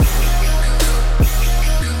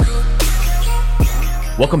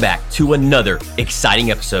Welcome back to another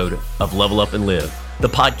exciting episode of Level Up and Live, the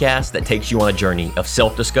podcast that takes you on a journey of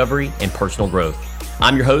self-discovery and personal growth.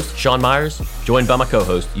 I'm your host, Sean Myers, joined by my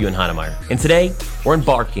co-host, Ewan Heinemeier. And today, we're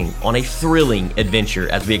embarking on a thrilling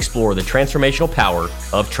adventure as we explore the transformational power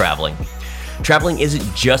of traveling. Traveling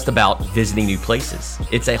isn't just about visiting new places.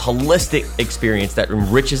 It's a holistic experience that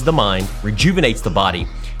enriches the mind, rejuvenates the body,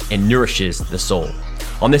 and nourishes the soul.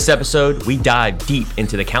 On this episode, we dive deep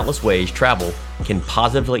into the countless ways travel can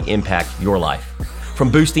positively impact your life.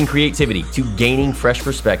 From boosting creativity to gaining fresh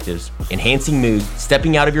perspectives, enhancing mood,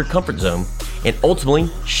 stepping out of your comfort zone, and ultimately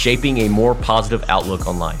shaping a more positive outlook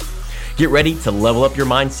on life. Get ready to level up your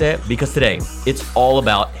mindset because today it's all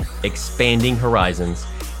about expanding horizons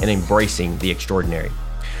and embracing the extraordinary.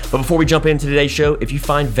 But before we jump into today's show, if you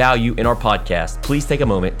find value in our podcast, please take a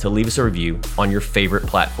moment to leave us a review on your favorite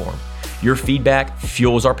platform. Your feedback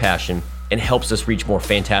fuels our passion and helps us reach more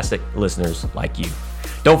fantastic listeners like you.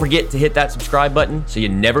 Don't forget to hit that subscribe button so you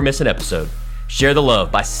never miss an episode. Share the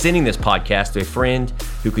love by sending this podcast to a friend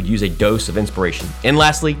who could use a dose of inspiration. And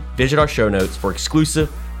lastly, visit our show notes for exclusive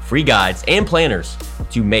free guides and planners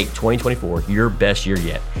to make 2024 your best year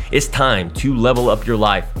yet. It's time to level up your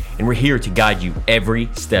life, and we're here to guide you every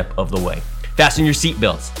step of the way. Fasten your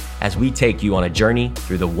seatbelts as we take you on a journey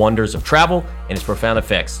through the wonders of travel and its profound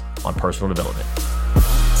effects on personal development.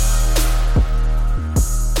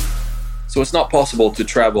 So it's not possible to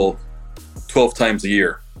travel 12 times a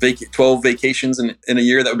year. 12 vacations in a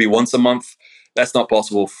year, that would be once a month. That's not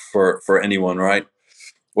possible for anyone, right?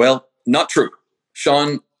 Well, not true.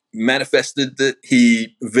 Sean manifested it,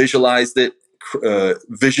 he visualized it,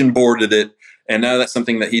 vision boarded it, and now that's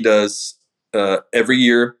something that he does every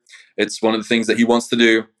year. It's one of the things that he wants to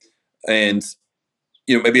do. And,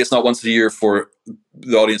 maybe it's not once a year for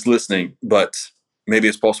the audience listening, but maybe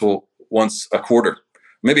it's possible once a quarter.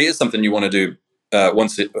 Maybe it's something you want to do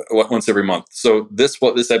once every month. So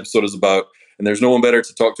what this episode is about, and there's no one better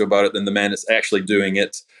to talk to about it than the man that's actually doing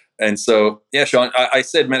it. And so, yeah, Sean, I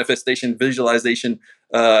said manifestation, visualization.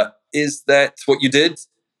 Is that what you did,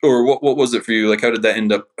 or what was it for you? Like, how did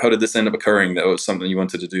this end up occurring? That was something you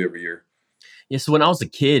wanted to do every year. Yeah, so when I was a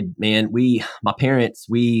kid, man, my parents,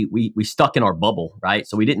 we stuck in our bubble, right?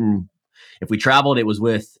 So we didn't, if we traveled, it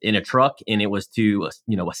was in a truck, and it was to,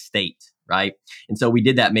 a state, right? And so we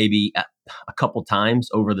did that maybe a couple times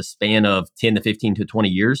over the span of 10 to 15 to 20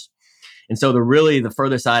 years. And so the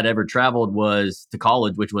furthest I'd ever traveled was to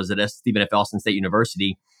college, which was at Stephen F. Austin State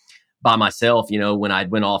University by myself, when I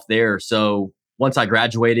went off there. So once I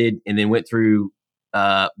graduated and then went through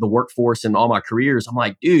the workforce and all my careers, I'm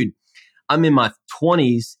like, dude, I'm in my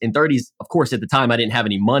 20s and 30s. Of course, at the time, I didn't have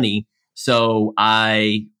any money. So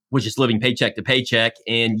I was just living paycheck to paycheck.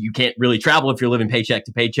 And you can't really travel if you're living paycheck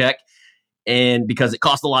to paycheck. And because it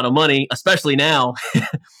costs a lot of money, especially now.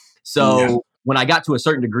 So when I got to a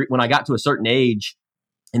certain age,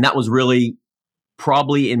 and that was really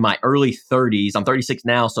probably in my early 30s, I'm 36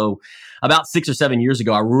 now. So about 6 or 7 years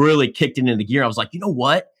ago, I really kicked it into gear. I was like, you know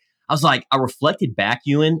what? I reflected back,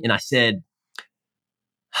 Ewan, and I said,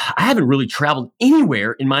 I haven't really traveled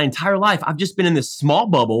anywhere in my entire life. I've just been in this small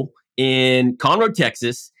bubble in Conroe,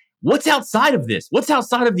 Texas. What's outside of this? What's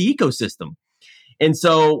outside of the ecosystem? And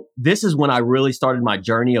so this is when I really started my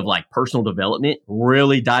journey of personal development,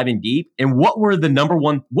 really diving deep. And what were the number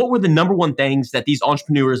one things that these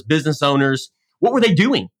entrepreneurs, business owners, what were they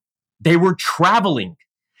doing? They were traveling.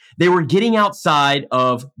 They were getting outside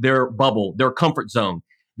of their bubble, their comfort zone.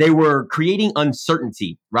 They were creating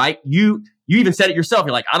uncertainty, right? You even said it yourself.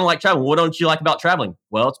 You're like, I don't like traveling. What don't you like about traveling?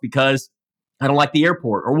 Well, it's because I don't like the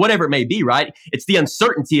airport or whatever it may be, right? It's the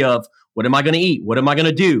uncertainty of, what am I going to eat? What am I going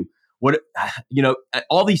to do?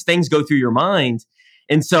 All these things go through your mind.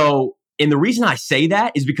 And the reason I say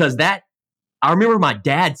that is because I remember my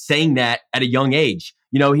dad saying that at a young age.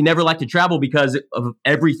 He never liked to travel because of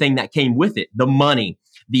everything that came with it. The money,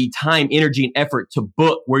 the time, energy, and effort to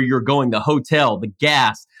book where you're going, the hotel, the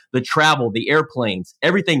gas, the travel, the airplanes,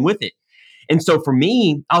 everything with it. And so for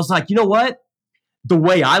me, I was like, you know what? The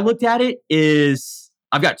way I looked at it is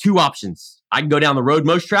I've got two options. I can go down the road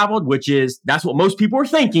most traveled, which is that's what most people are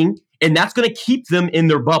thinking, and that's going to keep them in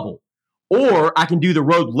their bubble. Or I can do the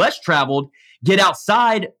road less traveled, get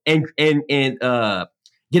outside and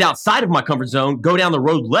get outside of my comfort zone, go down the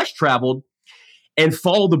road less traveled, and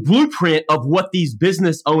follow the blueprint of what these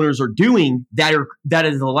business owners are doing that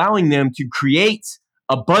is allowing them to create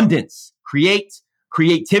abundance, create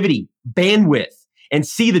creativity, bandwidth, and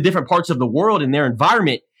see the different parts of the world and their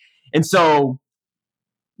environment. And so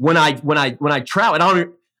when I travel, and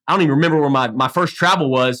I don't even remember where my first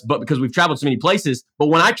travel was, but because we've traveled so many places. But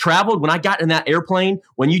when I traveled, when I got in that airplane,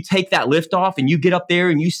 when you take that lift off and you get up there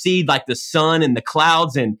and you see like the sun and the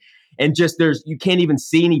clouds and just you can't even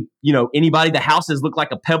see anybody. The houses look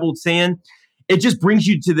like a pebbled sand. It just brings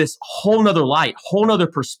you to this whole nother light, whole nother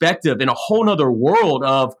perspective, and a whole nother world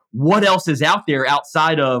of what else is out there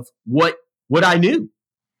outside of what I knew.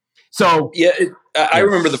 So I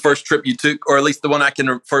remember the first trip you took, or at least the one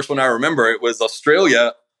first one I remember. It was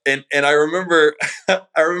Australia. And I remember,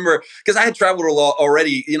 because I had traveled a lot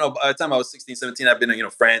already, by the time I was 16, 17, I've been to,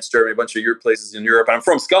 France, Germany, a bunch of places in Europe. I'm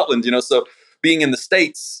from Scotland, so being in the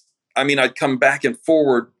States, I mean, I'd come back and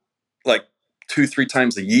forward like 2-3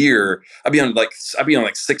 times a year. I'd be on like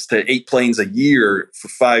 6 to 8 planes a year for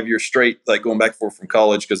 5 years straight, like going back and forth from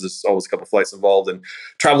college, because there's always a couple of flights involved, and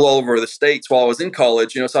travel all over the States while I was in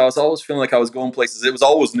college, so I was always feeling like I was going places. It was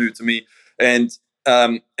always new to me. And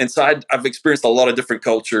so I've experienced a lot of different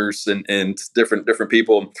cultures and different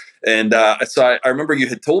people. And so I remember you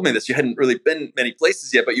had told me this. You hadn't really been many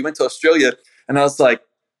places yet, but you went to Australia, and I was like,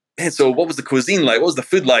 man, so what was the cuisine like? What was the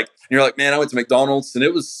food like? And you're like, man, I went to McDonald's, and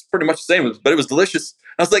it was pretty much the same, but it was delicious.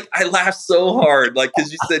 I was like, I laughed so hard, like,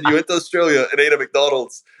 because you said you went to Australia and ate at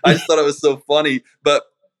McDonald's. I just thought it was so funny. But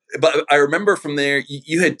I remember from there,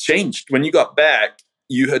 you had changed when you got back.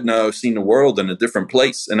 You had now seen the world in a different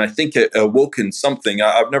place, and I think it awoken something.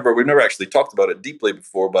 We've never actually talked about it deeply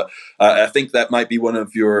before, but I think that might be one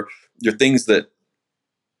of your things that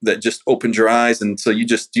just opened your eyes, and so you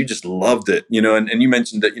just loved it, And you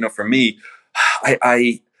mentioned that, for me,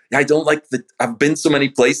 I don't like that. I've been so many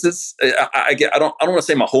places. I don't want to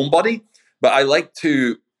say I'm a homebody, but I like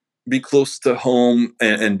to be close to home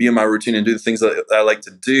and be in my routine and do the things that I like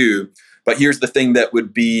to do. But here's the thing that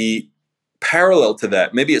would be parallel to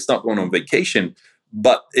that. Maybe it's not going on vacation,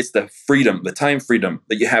 but it's the freedom, the time freedom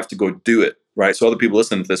that you have to go do it, right? So other people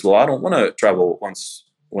listening to this, well, I don't want to travel once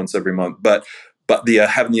every month, but the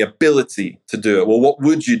having the ability to do it. Well, what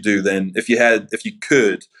would you do then if you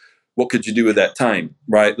could? What could you do with that time,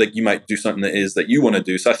 right? Like, you might do something that you want to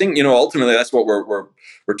do. So I think, ultimately that's what we're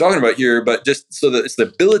talking about here. But just so that it's the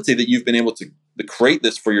ability that you've been able to create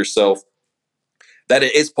this for yourself, that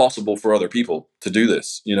it is possible for other people to do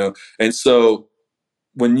this, And so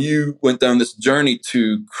when you went down this journey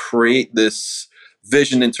to create this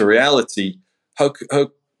vision into reality, how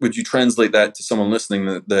would you translate that to someone listening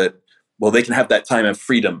that well, they can have that time and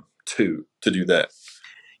freedom to do that?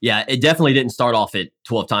 Yeah, it definitely didn't start off at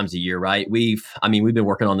 12 times a year, right? We've been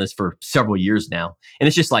working on this for several years now. And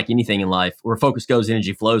it's just like anything in life, where focus goes,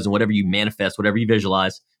 energy flows, and whatever you manifest, whatever you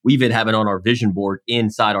visualize, we even have it on our vision board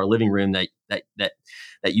inside our living room that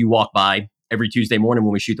you walk by every Tuesday morning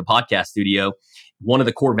when we shoot the podcast studio. One of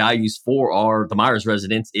the core values for the Myers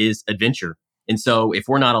residents is adventure. And so if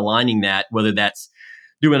we're not aligning that, whether that's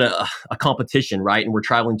doing a competition, right, and we're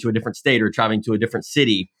traveling to a different state or traveling to a different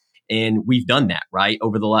city, and we've done that, right?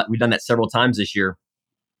 We've done that several times this year.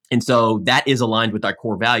 And so that is aligned with our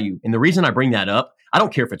core value. And the reason I bring that up, I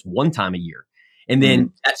don't care if it's 1 time a year. And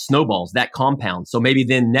then that snowballs, that compounds. So maybe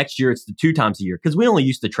then next year it's the 2 times a year, because we only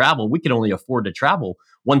used to travel. We could only afford to travel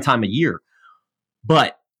 1 time a year.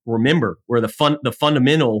 But remember, where the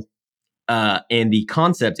fundamental and the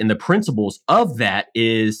concept and the principles of that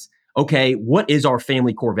is, okay, what is our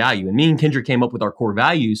family core value? And me and Kendra came up with our core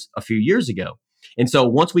values a few years ago. And so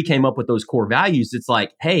once we came up with those core values, it's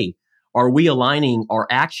like, hey, are we aligning our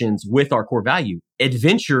actions with our core value?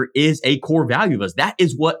 Adventure is a core value of us. That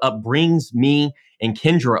is what brings me and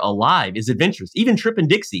Kendra alive, is adventures. Even Trip and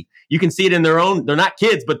Dixie, you can see it in their own, they're not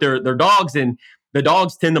kids, but they're dogs, and the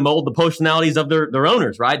dogs tend to mold the personalities of their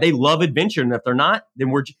owners, right? They love adventure. And if they're not, then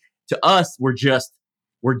we're just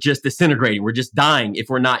disintegrating. We're just dying if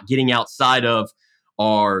we're not getting outside of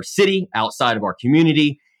our city, outside of our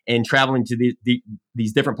community, and traveling to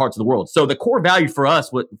these different parts of the world. So the core value for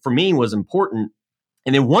us, for me, was important.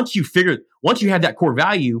 And then once you have that core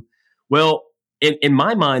value, well, in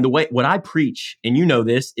my mind, what I preach, and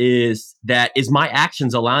this, is my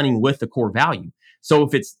actions aligning with the core value. So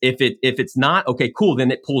if it's not, okay, cool,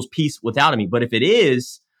 then it pulls peace without me. But if it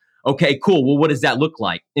is, okay, cool, well, what does that look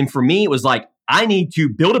like? And for me, it was like, I need to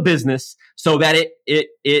build a business so that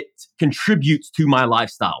it contributes to my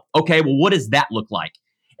lifestyle. Okay, well, what does that look like?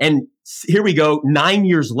 And here we go. 9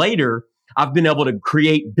 years later, I've been able to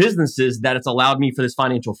create businesses that it's allowed me for this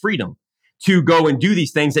financial freedom to go and do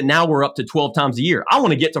these things that now we're up to 12 times a year. I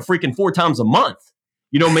want to get to freaking 4 times a month.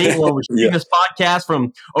 Meanwhile, we're shooting this podcast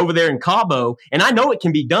from over there in Cabo, and I know it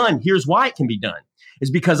can be done. Here's why it can be done. It's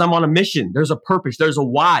because I'm on a mission. There's a purpose. There's a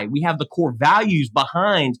why. We have the core values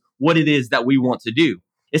behind what it is that we want to do.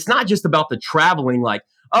 It's not just about the traveling, like,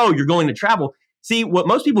 oh, you're going to travel. See, what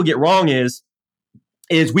most people get wrong is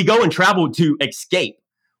we go and travel to escape,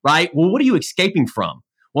 right? Well, what are you escaping from?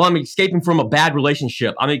 Well, I'm escaping from a bad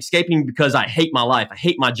relationship. I'm escaping because I hate my life. I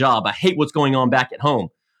hate my job. I hate what's going on back at home.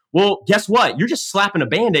 Well, guess what? You're just slapping a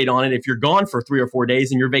Band-Aid on it if you're gone for 3 or 4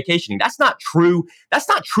 days and you're vacationing. That's not true. That's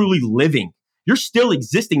not truly living. You're still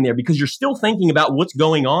existing there because you're still thinking about what's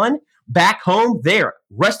going on back home there.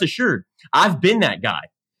 Rest assured, I've been that guy.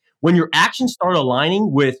 When your actions start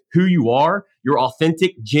aligning with who you are, your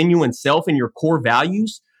authentic, genuine self, and your core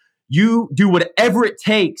values, you do whatever it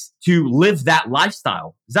takes to live that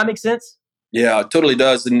lifestyle. Does that make sense? Yeah, it totally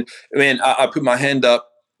does. And I mean, I put my hand up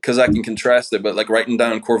because I can contrast it, but like writing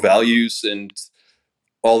down core values and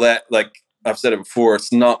all that, like I've said it before,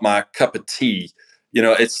 it's not my cup of tea. You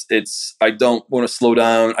know, I don't want to slow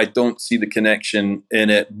down. I don't see the connection in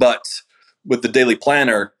it. But with the daily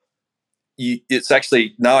planner, it's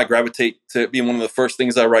actually, now I gravitate to being one of the first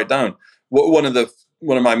things I write down. One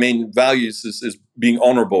of my main values is being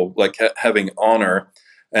honorable, like having honor.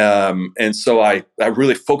 And so I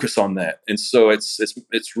really focus on that. And so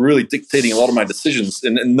it's really dictating a lot of my decisions.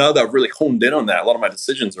 And now that I've really honed in on that, a lot of my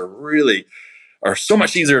decisions are so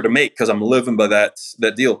much easier to make because I'm living by that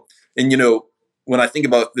deal. And, you know, when I think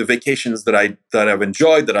about the vacations that I've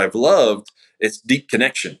enjoyed, that I've loved, it's deep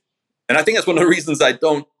connection. And I think that's one of the reasons I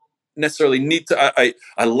don't necessarily need to.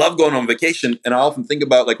 I love going on vacation, and I often think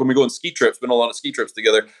about, like, when we go on ski trips, been a lot of ski trips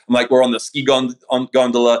together. I'm like, we're on the ski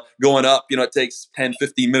gondola going up, you know, it takes 10,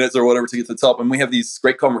 15 minutes or whatever to get to the top. And we have these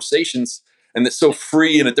great conversations, and it's so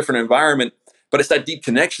free in a different environment, but it's that deep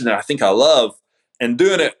connection that I think I love. And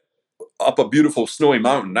doing it up a beautiful snowy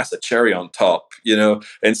mountain, that's a cherry on top, you know?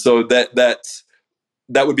 And so that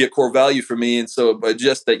would be a core value for me. And so, but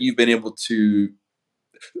just that you've been able to,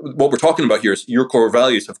 what we're talking about here is your core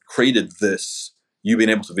values have created this, you being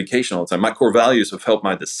able to vacation all the time. My core values have helped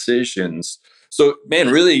my decisions. So,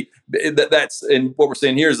 man, really, that's, and what we're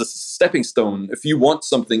saying here is a stepping stone. If you want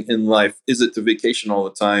something in life, is it to vacation all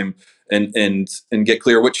the time and get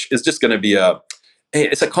clear, which is just going to be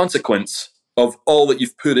it's a consequence of all that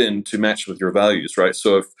you've put in to match with your values, right?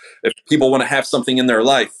 So if people want to have something in their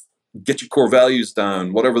life, get your core values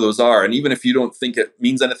down, whatever those are. And even if you don't think it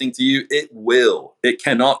means anything to you, it will. It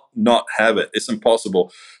cannot not have it. It's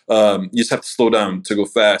impossible. You just have to slow down to go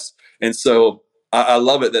fast. And so I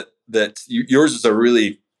love it that yours is a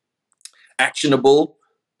really actionable,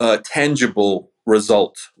 tangible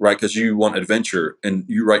result, right? Because you want adventure, and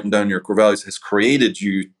you writing down your core values has created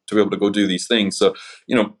you to be able to go do these things. So,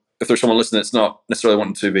 you know, if there's someone listening that's not necessarily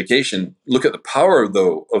wanting to vacation, look at the power,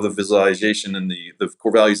 though, of the visualization and the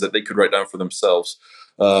core values that they could write down for themselves.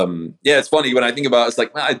 Yeah, it's funny when I think about it, it's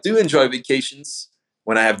like, man, I do enjoy vacations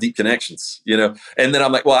when I have deep connections, you know? And then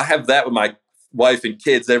I'm like, well, I have that with my wife and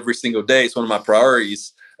kids every single day. It's one of my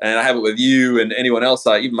priorities. And I have it with you and anyone else,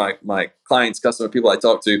 even my clients, customer, people I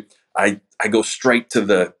talk to, I go straight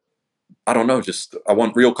to I don't know, just I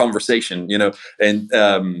want real conversation, you know? And,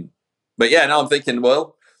 but yeah, now I'm thinking,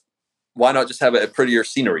 well, why not just have a prettier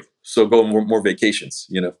scenery? So go more vacations,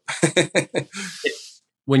 you know?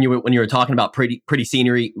 When you were talking about pretty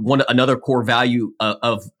scenery, another core value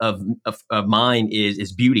of mine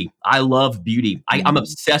is beauty. I love beauty. I'm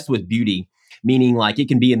obsessed with beauty, meaning like it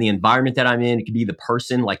can be in the environment that I'm in. It can be the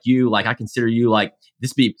person, like you. Like I consider you, like,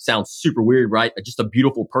 sounds super weird, right? Just a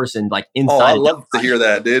beautiful person, like inside. Oh, I love to hear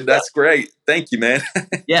that, dude. That's great. Thank you, man.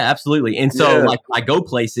 Yeah, absolutely. And so like I go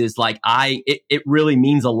places, like it really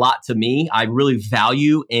means a lot to me. I really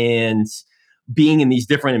value and being in these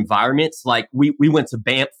different environments. Like we went to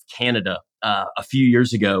Banff, Canada a few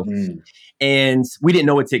years ago, and we didn't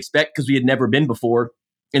know what to expect because we had never been before.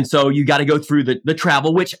 And so you got to go through the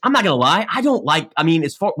travel, which I'm not going to lie, I don't like. I mean,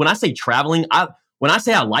 when I say traveling, when I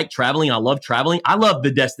say I like traveling, I love traveling. I love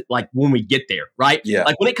like when we get there, right? Yeah.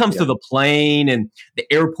 Like when it comes to the plane and the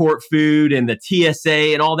airport food and the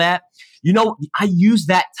TSA and all that, you know, I use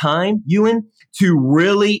that time, Ewan, to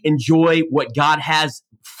really enjoy what God has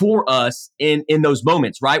for us in those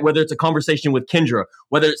moments, right? Whether it's a conversation with Kendra,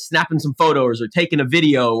 whether it's snapping some photos or taking a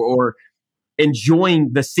video or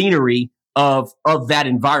enjoying the scenery of that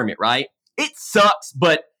environment, right? It sucks,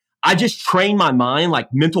 but I just train my mind, like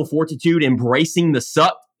mental fortitude, embracing the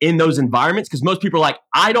suck in those environments. Because most people are like,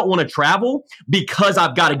 I don't want to travel because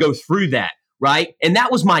I've got to go through that, right? And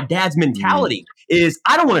that was my dad's mentality is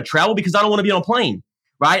I don't want to travel because I don't want to be on a plane,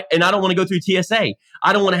 right? And I don't want to go through TSA.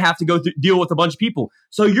 I don't want to have to deal with a bunch of people.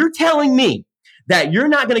 So you're telling me that you're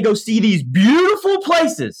not going to go see these beautiful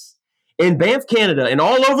places in Banff, Canada, and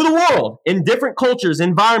all over the world in different cultures,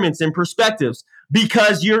 environments, and perspectives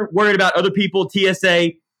because you're worried about other people,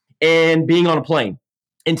 TSA, and being on a plane.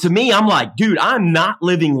 And to me, I'm like, dude, I'm not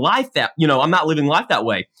living life I'm not living life that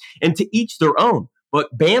way. And to each their own.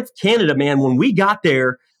 But Banff, Canada, man, when we got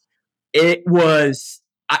there, it was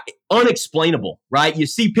unexplainable, right? You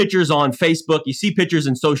see pictures on Facebook, you see pictures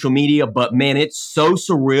in social media, but man, it's so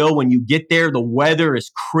surreal when you get there. The weather is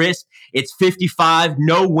crisp. It's 55,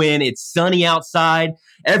 no wind. It's sunny outside.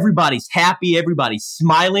 Everybody's happy. Everybody's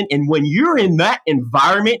smiling. And when you're in that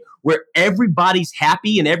environment where everybody's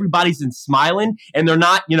happy and everybody's smiling and they're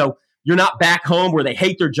not, you're not back home where they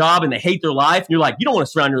hate their job and they hate their life. And you're like, you don't want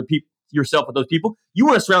to surround yourself with those people. You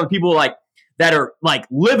want to surround people that are like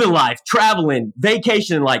living life, traveling,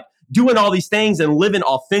 vacationing, like doing all these things and living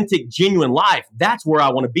authentic, genuine life. That's where I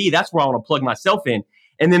want to be. That's where I want to plug myself in.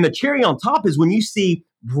 And then the cherry on top is when you see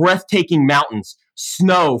breathtaking mountains,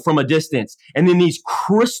 snow from a distance, and then these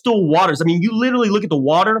crystal waters. I mean, you literally look at the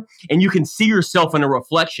water and you can see yourself in a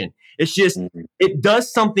reflection. It's just, it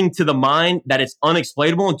does something to the mind that it's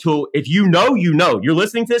unexplainable until if you know, you're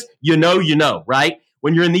listening to this, right?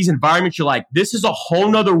 When you're in these environments, you're like, this is a whole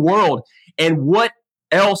nother world. And what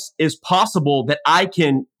else is possible that I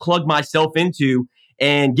can plug myself into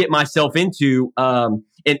and get myself into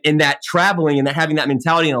in that traveling and that having that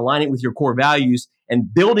mentality and aligning with your core values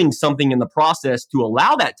and building something in the process to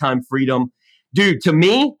allow that time freedom. Dude, to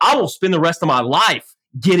me, I will spend the rest of my life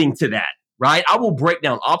getting to that, right? I will break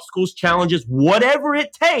down obstacles, challenges, whatever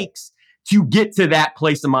it takes to get to that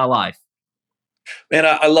place in my life. Man,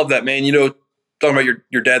 I love that, man. Talking about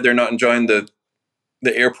your dad there not enjoying the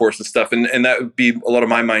airports and stuff. And that would be a lot of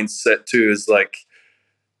my mindset too, is like,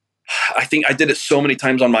 I think I did it so many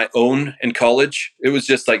times on my own in college. It was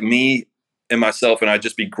just like me and myself, and I'd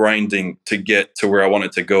just be grinding to get to where I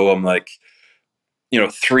wanted to go. I'm like,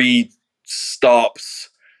 3 stops,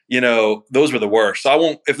 those were the worst.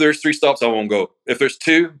 So if there's 3 stops, I won't go. If there's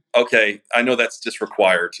 2, okay, I know that's just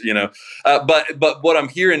required, but what I'm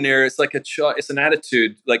hearing there, it's like it's an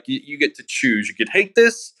attitude. Like you get to choose. You could hate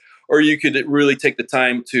this, or you could really take the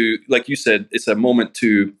time to, like you said, it's a moment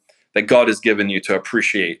that God has given you to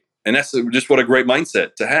appreciate. And that's just what a great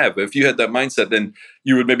mindset to have. If you had that mindset, then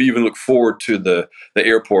you would maybe even look forward to the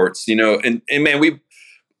airports, and man,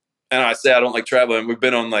 and I say I don't like traveling. We've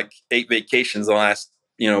been on like 8 vacations the last,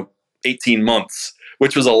 18 months,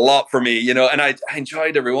 which was a lot for me, and I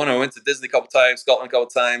enjoyed every one. I went to Disney a couple times, Scotland a couple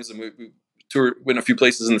times, and we went a few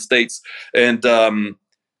places in the States. And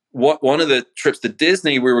one of the trips to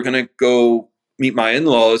Disney, we were going to go meet my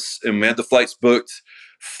in-laws, and we had the flights booked.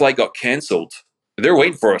 Flight got canceled. They're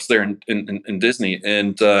waiting for us there in Disney.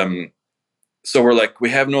 And so we're like,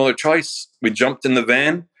 we have no other choice. We jumped in the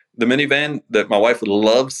minivan that my wife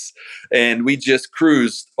loves, and we just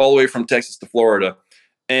cruised all the way from Texas to Florida.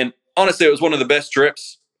 And honestly, it was one of the best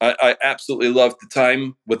trips. I absolutely loved the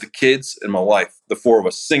time with the kids and my wife, the 4 of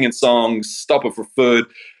us singing songs, stopping for food.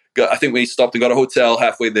 I think we stopped and got a hotel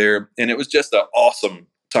halfway there, and it was just an awesome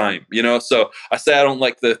time, So I say I don't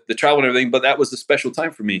like the travel and everything, but that was a special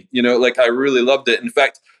time for me, like I really loved it. In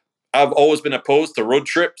fact, I've always been opposed to road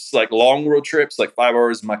trips, like long road trips, like 5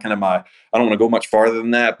 hours. I don't want to go much farther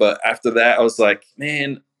than that. But after that, I was like,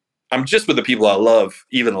 man, I'm just with the people I love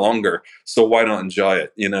even longer. So why not enjoy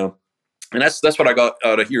it, And that's what I got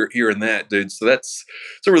out of hearing that, dude. So it's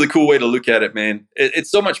a really cool way to look at it, man. It's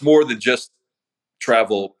so much more than just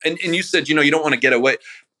travel. And you said, you don't want to get away.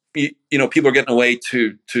 People are getting away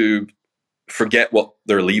to forget what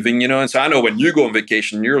they're leaving, And so I know when you go on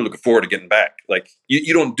vacation, you're looking forward to getting back. Like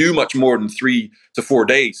you don't do much more than 3 to 4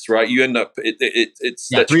 days, right? You end up, it's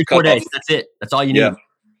 3 to 4 days. That's it. That's all you need.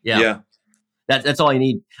 Yeah. That's all you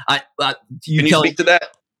need. Can you speak to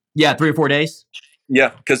that? Yeah. 3 or 4 days.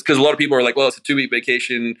 Yeah. Cause a lot of people are like, well, it's a 2-week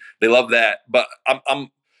vacation. They love that. But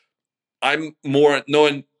I'm more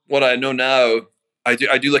knowing what I know now. I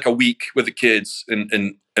do like a week with the kids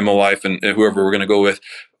and my wife and whoever we're going to go with.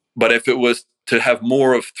 But if it was to have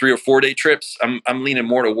more of 3 or 4 day trips, I'm leaning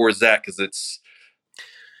more towards that because it's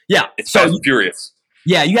fast and furious.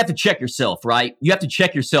 Yeah, you have to check yourself, right? You have to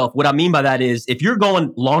check yourself. What I mean by that is if you're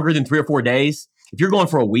going longer than 3 or 4 days, if you're going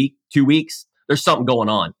for a week, 2 weeks, there's something going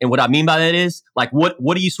on. And what I mean by that is like, what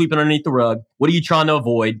are you sweeping underneath the rug? What are you trying to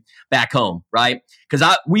avoid back home, right? Because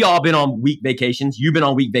we all been on week vacations. You've been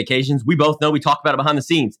on week vacations. We both know, we talk about it behind the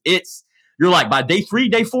scenes. You're like by day 3,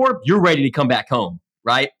 day 4, you're ready to come back home,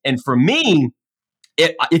 right? And for me,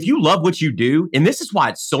 if you love what you do, and this is why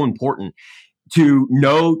it's so important to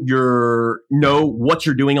know what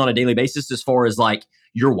you're doing on a daily basis as far as like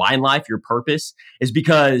your why in life, your purpose, is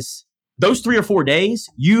because those 3 or 4 days,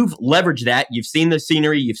 you've leveraged that. You've seen the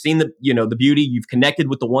scenery, you've seen the beauty, you've connected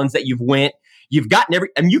with the ones that you've went, you've gotten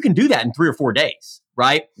you can do that in 3 or 4 days,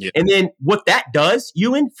 right? Yeah. And then what that does,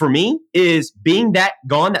 Ewan, for me, is being that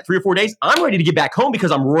gone, that 3 or 4 days, I'm ready to get back home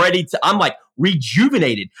because I'm like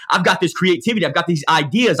rejuvenated. I've got this creativity. I've got these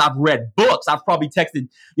ideas. I've read books. I've probably texted,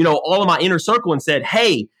 all of my inner circle and said,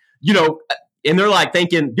 hey, and they're like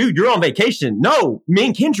thinking, dude, you're on vacation. No, me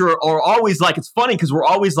and Kendra are always like, it's funny because we're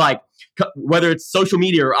always like, whether it's social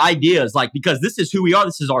media or ideas, like, because this is who we are.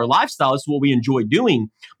 This is our lifestyle. This is what we enjoy doing.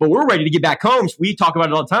 But we're ready to get back home. So we talk about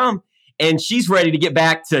it all the time. And she's ready to get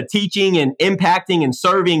back to teaching and impacting and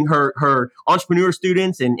serving her entrepreneur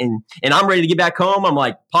students. And I'm ready to get back home. I'm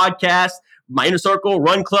like, podcast, my inner circle,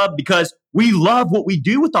 run club, because we love what we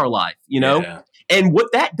do with our life, Yeah. And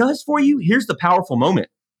what that does for you, here's the powerful moment.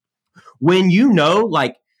 When you know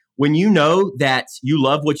that you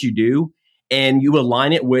love what you do and you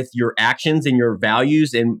align it with your actions and your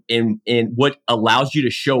values and what allows you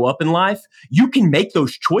to show up in life, you can make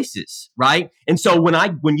those choices, right? And so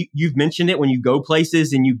when you've mentioned it, when you go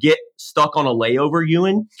places and you get stuck on a layover,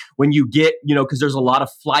 Ewan, when you get, because there's a lot of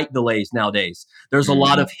flight delays nowadays. There's a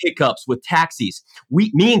lot of hiccups with taxis.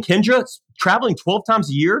 Me and Kendra, traveling 12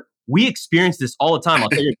 times a year, we experience this all the time. I'll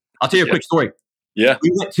tell you a quick story. Yeah.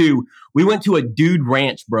 We went to a dude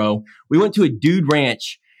ranch, bro. We went to a dude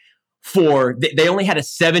ranch they only had a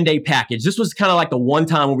 7-day package. This was kind of like the one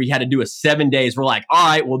time where we had to do a 7 days. We're like, all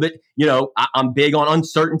right, well, I'm big on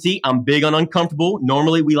uncertainty. I'm big on uncomfortable.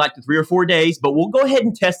 Normally we like the 3 or 4 days, but we'll go ahead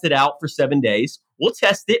and test it out for 7 days. We'll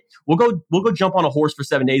test it. We'll go jump on a horse for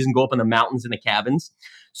 7 days and go up in the mountains and the cabins.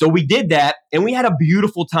 So we did that and we had a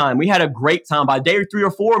beautiful time. We had a great time. By day 3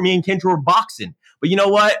 or 4, me and Kendra were boxing. But you know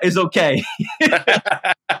what? It's okay.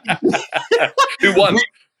 Who won?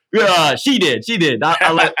 She did.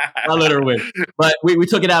 I let her win. But we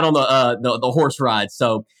took it out on the horse ride.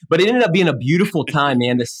 So, but it ended up being a beautiful time,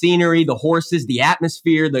 man. The scenery, the horses, the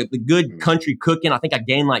atmosphere, the good country cooking. I think I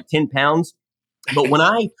gained like 10 pounds. But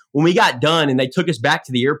when we got done and they took us back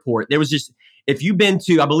to the airport, there was just, if you've been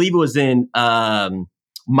to, I believe it was in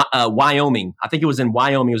Wyoming. I think it was in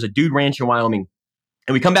Wyoming. It was a dude ranch in Wyoming.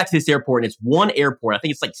 And we come back to this airport, and it's one airport. I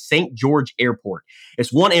think it's like St. George Airport.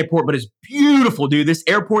 It's one airport, but it's beautiful, dude. This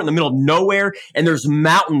airport in the middle of nowhere, and there's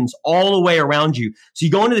mountains all the way around you. So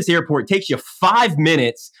you go into this airport. It takes you 5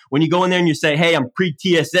 minutes. When you go in there and you say, hey, I'm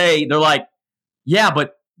pre-TSA, they're like, yeah,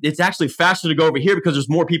 but it's actually faster to go over here because there's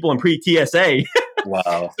more people in pre-TSA.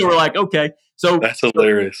 Wow. So we're like, okay. So that's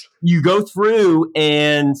hilarious. You go through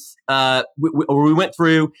and we went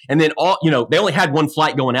through and then they only had one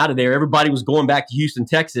flight going out of there. Everybody was going back to Houston,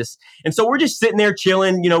 Texas. And so we're just sitting there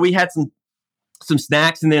chilling. We had some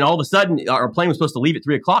snacks and then all of a sudden our plane was supposed to leave at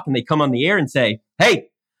 3:00 and they come on the air and say, hey,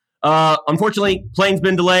 unfortunately, plane's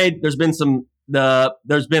been delayed. There's been a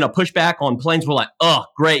pushback on planes. We're like, oh,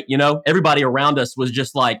 great. Everybody around us was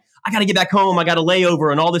just like, I got to get back home. I got a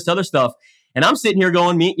layover and all this other stuff. And I'm sitting here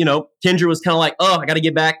going, Kendra was kind of like, oh, I got to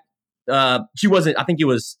get back. She wasn't, I think it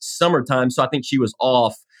was summertime. So I think she was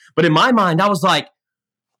off. But in my mind, I was like,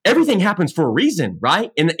 everything happens for a reason,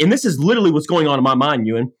 right? And this is literally what's going on in my mind,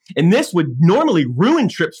 Ewan. And this would normally ruin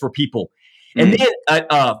trips for people. And then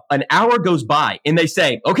an hour goes by and they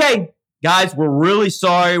say, okay, guys, we're really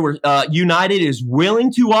sorry. United is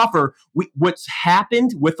willing to offer. What's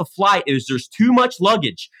happened with the flight is there's too much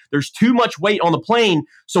luggage. There's too much weight on the plane.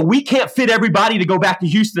 So we can't fit everybody to go back to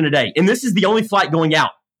Houston today. And this is the only flight going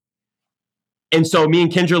out. And so me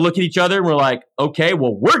and Kendra look at each other and we're like, okay,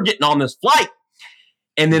 well, we're getting on this flight.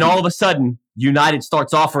 And then all of a sudden, United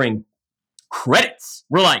starts offering credits.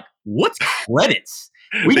 We're like, what's credits?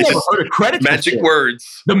 We never heard of credits. Magic words.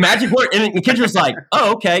 The magic word. And Kendra's like,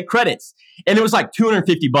 oh, okay, credits. And it was like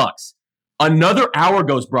 $250. Another hour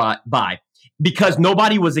goes by because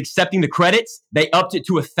nobody was accepting the credits. They upped it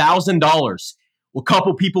to $1,000. Well, a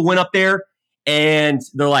couple people went up there and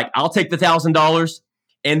they're like, I'll take the $1,000.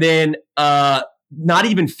 And then not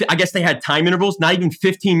even, I guess they had time intervals, not even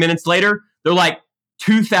 15 minutes later, they're like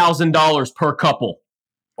 $2,000 per couple.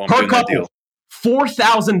 Per couple.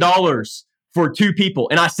 $4,000 for 2 people.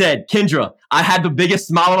 And I said, Kendra, I had the biggest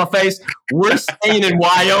smile on my face. We're staying in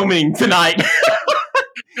Wyoming tonight.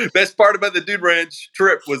 Best part about the Dude Ranch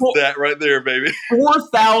trip was that right there, baby.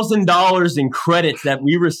 $4,000 in credits that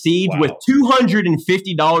we received with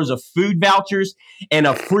 $250 of food vouchers and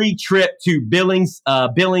a free trip to Billings,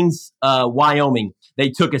 Wyoming. They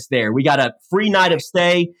took us there. We got a free night of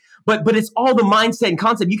stay. But it's all the mindset and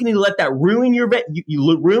concept. You can either let that ruin you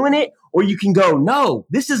ruin it, or you can go, no,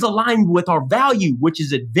 this is aligned with our value, which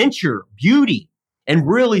is adventure, beauty, and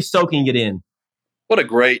really soaking it in. What a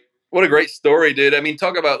great story, dude. I mean,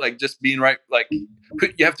 talk about like just being right. Like you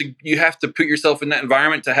have to put yourself in that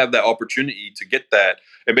environment to have that opportunity to get that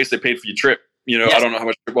and basically paid for your trip. I don't know how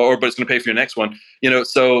much, but it's going to pay for your next one.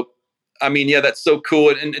 So I mean, yeah, that's so cool.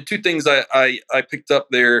 And two things I picked up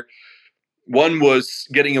there. One was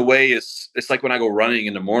getting away it's like when I go running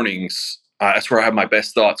in the mornings. That's where I have my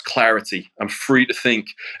best thoughts, clarity. I'm free to think.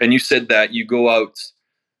 And you said that you go out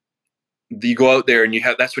there and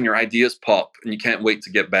that's when your ideas pop and you can't wait to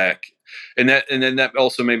get back. And then that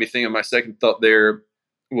also made me think of my second thought there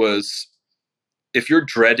was, if you're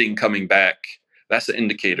dreading coming back, that's an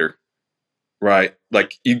indicator, right?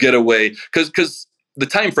 Like you get away because the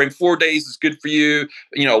time frame, 4 days is good for you.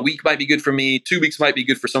 A week might be good for me. 2 weeks might be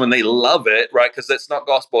good for someone. They love it, right? Because that's not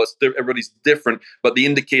gospel. Everybody's different. But the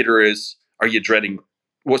indicator is, are you dreading?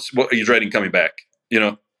 What are you dreading coming back?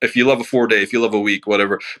 If you love a 4 day, if you love a week,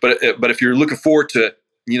 whatever. But if you're looking forward to,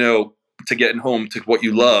 to getting home to what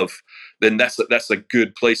you love, then that's a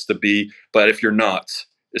good place to be. But if you're not,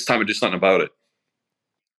 it's time to do something about it.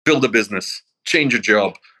 Build a business, change your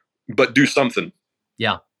job, but do something.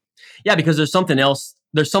 Yeah. Yeah, because there's something else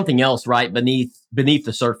right beneath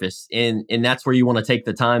the surface. And that's where you want to take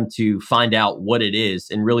the time to find out what it is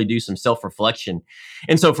and really do some self-reflection.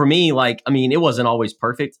 And so for me, it wasn't always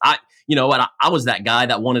perfect. I was that guy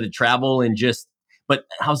that wanted to travel but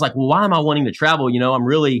I was like, well, why am I wanting to travel? I'm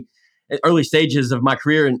really at early stages of my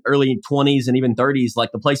career in early 20s and even 30s,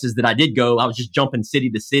 like the places that I did go, I was just jumping city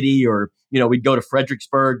to city, or, we'd go to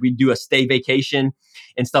Fredericksburg, we'd do a stay vacation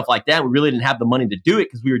and stuff like that. We really didn't have the money to do it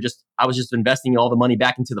because I was just investing all the money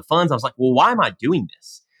back into the funds. I was like, well, why am I doing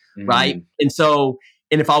this? Mm-hmm. Right.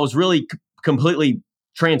 And if I was really completely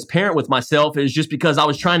transparent with myself, it was just because I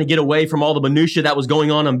was trying to get away from all the minutia that was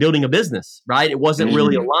going on building a business. Right. It wasn't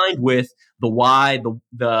really aligned with the why,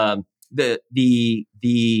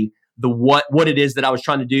 what it is that I was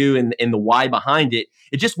trying to do and the why behind it.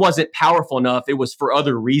 It just wasn't powerful enough. It was for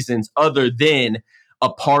other reasons other than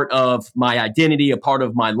a part of my identity, a part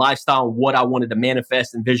of my lifestyle, what I wanted to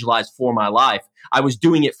manifest and visualize for my life. I was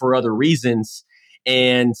doing it for other reasons.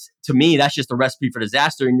 And to me, that's just a recipe for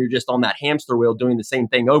disaster. And you're just on that hamster wheel doing the same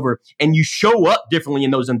thing over. And you show up differently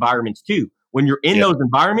in those environments too. When you're in those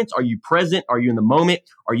environments, are you present? Are you in the moment?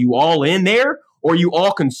 Are you all in there? Or are you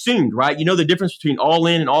all consumed, right? You know the difference between all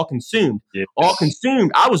in and all consumed. Yes. All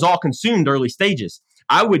consumed, I was all consumed early stages.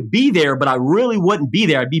 I would be there, but I really wouldn't be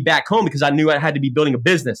there. I'd be back home because I knew I had to be building a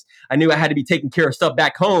business. I knew I had to be taking care of stuff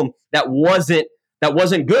back home that wasn't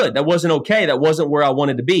good. That wasn't okay. That wasn't where I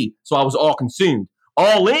wanted to be. So I was all consumed.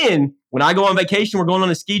 All in, when I go on vacation, we're going on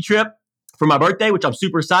a ski trip for my birthday, which I'm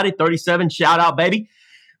super excited. 37, shout out, baby.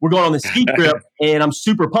 We're going on the ski trip and I'm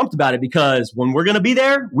super pumped about it because when we're going to be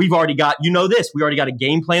there, we've already got, we already got a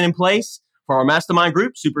game plan in place for our mastermind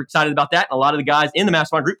group. Super excited about that. And a lot of the guys in the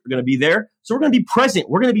mastermind group are going to be there. So we're going to be present.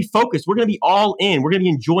 We're going to be focused. We're going to be all in. We're going to be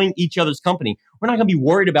enjoying each other's company. We're not going to be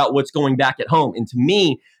worried about what's going back at home. And to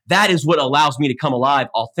me, that is what allows me to come alive,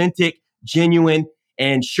 authentic, genuine,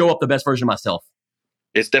 and show up the best version of myself.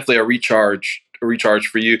 It's definitely a recharge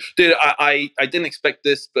for you. Dude, I didn't expect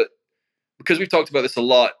this, but because we've talked about this a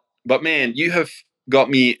lot, but man, you have got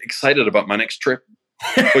me excited about my next trip,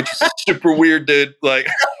 which is super weird, dude. Like,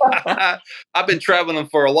 I've been traveling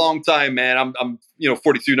for a long time, man. I'm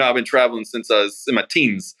 42 now. I've been traveling since I was in my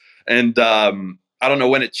teens, and I don't know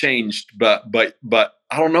when it changed, but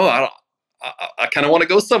I don't know. I kind of want to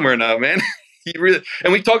go somewhere now, man.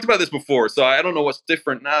 And we talked about this before, so I don't know what's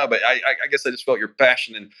different now, but I guess I just felt your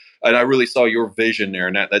passion and I really saw your vision there,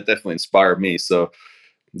 and that definitely inspired me. So,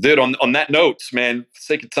 dude, on that note, man,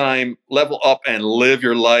 take your time, level up and live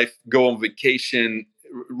your life, go on vacation,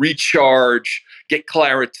 recharge, get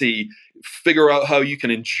clarity, figure out how you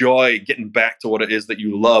can enjoy getting back to what it is that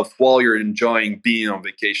you love while you're enjoying being on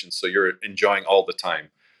vacation. So you're enjoying all the time.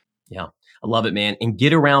 Yeah. I love it, man. And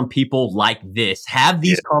get around people like this. Have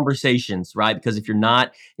these conversations, right? Because if you're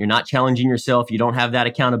not challenging yourself, you don't have that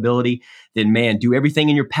accountability, then man, do everything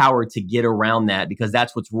in your power to get around that, because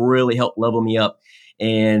that's what's really helped level me up.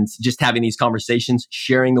 And just having these conversations,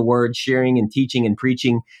 sharing the word, sharing and teaching and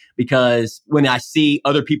preaching, because when I see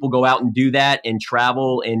other people go out and do that and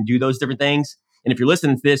travel and do those different things, and if you're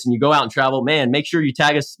listening to this and you go out and travel, man, make sure you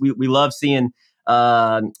tag us. We love seeing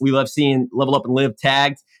Level Up and Live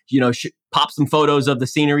tagged. Pop some photos of the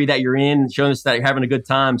scenery that you're in, showing us that you're having a good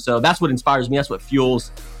time. So that's what inspires me. That's what fuels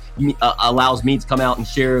me, allows me to come out and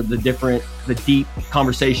share the deep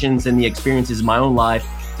conversations and the experiences in my own life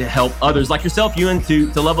to help others like yourself, Ewan, to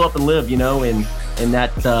level up and live, and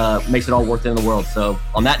that makes it all worth it in the world. So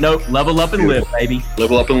on that note, level up and live, baby.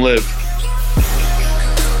 Level up and live.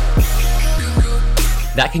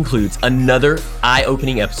 That concludes another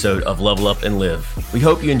eye-opening episode of Level Up and Live. We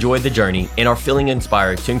hope you enjoyed the journey and are feeling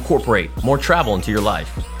inspired to incorporate more travel into your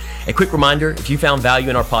life. A quick reminder, if you found value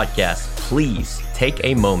in our podcast, please take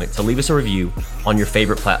a moment to leave us a review on your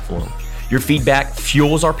favorite platform. Your feedback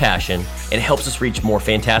fuels our passion and helps us reach more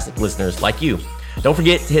fantastic listeners like you. Don't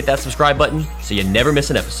forget to hit that subscribe button so you never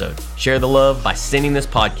miss an episode. Share the love by sending this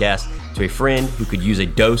podcast to a friend who could use a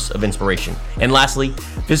dose of inspiration. And lastly,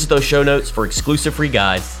 visit those show notes for exclusive free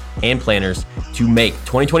guides and planners to make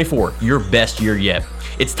 2024 your best year yet.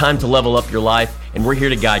 It's time to level up your life, and we're here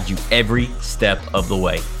to guide you every step of the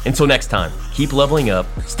way. Until next time, keep leveling up,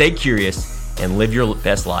 stay curious, and live your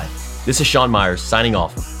best life. This is Sean Myers signing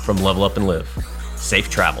off from Level Up and Live. Safe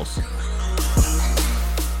travels.